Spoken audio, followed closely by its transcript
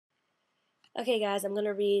Okay, guys, I'm going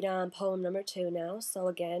to read poem number 2 now. So,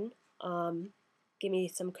 again, give me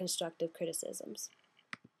some constructive criticisms.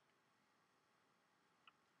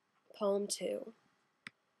 Poem 2.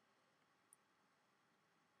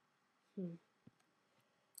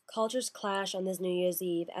 Cultures clash on this New Year's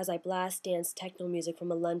Eve as I blast dance techno music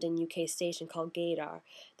from a London, UK station called Gaydar,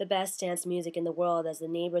 the best dance music in the world, as the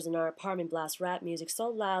neighbors in our apartment blast rap music so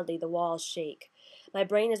loudly the walls shake. My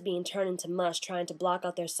brain is being turned into mush trying to block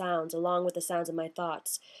out their sounds along with the sounds of my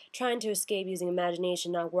thoughts, trying to escape using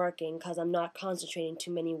imagination not working because I'm not concentrating,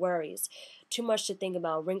 too many worries. Too much to think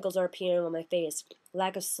about, wrinkles are appearing on my face,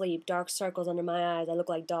 lack of sleep, dark circles under my eyes, I look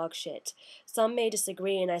like dog shit. Some may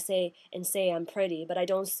disagree and say I'm pretty, but I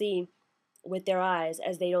don't see with their eyes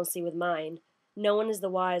as they don't see with mine. No one is the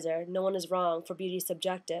wiser, no one is wrong, for beauty is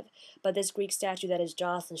subjective, but this Greek statue that is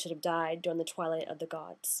Jocelyn should have died during the twilight of the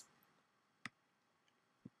gods.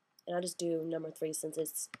 And I'll just do number 3 since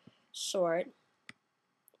it's short.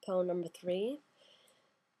 Poem number 3.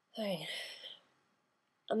 Alright.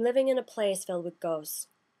 I'm living in a place filled with ghosts,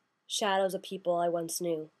 shadows of people I once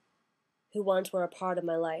knew, who once were a part of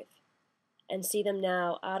my life, and see them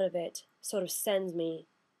now out of it sort of sends me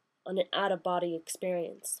on an out-of-body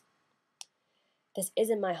experience. This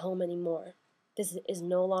isn't my home anymore. This is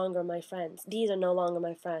no longer my friends. These are no longer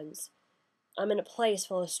my friends. I'm in a place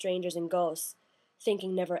full of strangers and ghosts.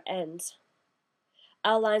 Thinking never ends.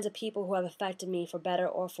 Outlines of people who have affected me for better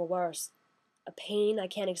or for worse. A pain I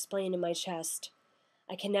can't explain in my chest.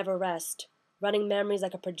 I can never rest. Running memories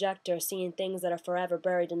like a projector, seeing things that are forever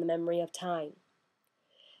buried in the memory of time.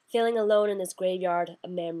 Feeling alone in this graveyard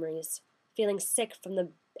of memories. Feeling sick from the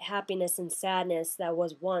happiness and sadness that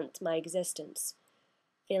was once my existence.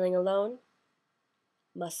 Feeling alone?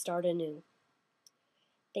 Must start anew.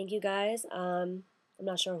 Thank you guys. I'm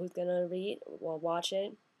not sure who's gonna read or watch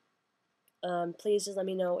it. Please just let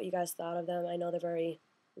me know what you guys thought of them. I know they're very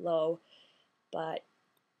low, but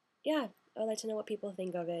yeah, I'd like to know what people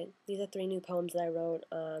think of it. These are 3 new poems that I wrote.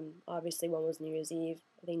 Obviously, one was New Year's Eve,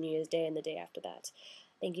 I think New Year's Day, and the day after that.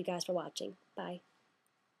 Thank you guys for watching. Bye.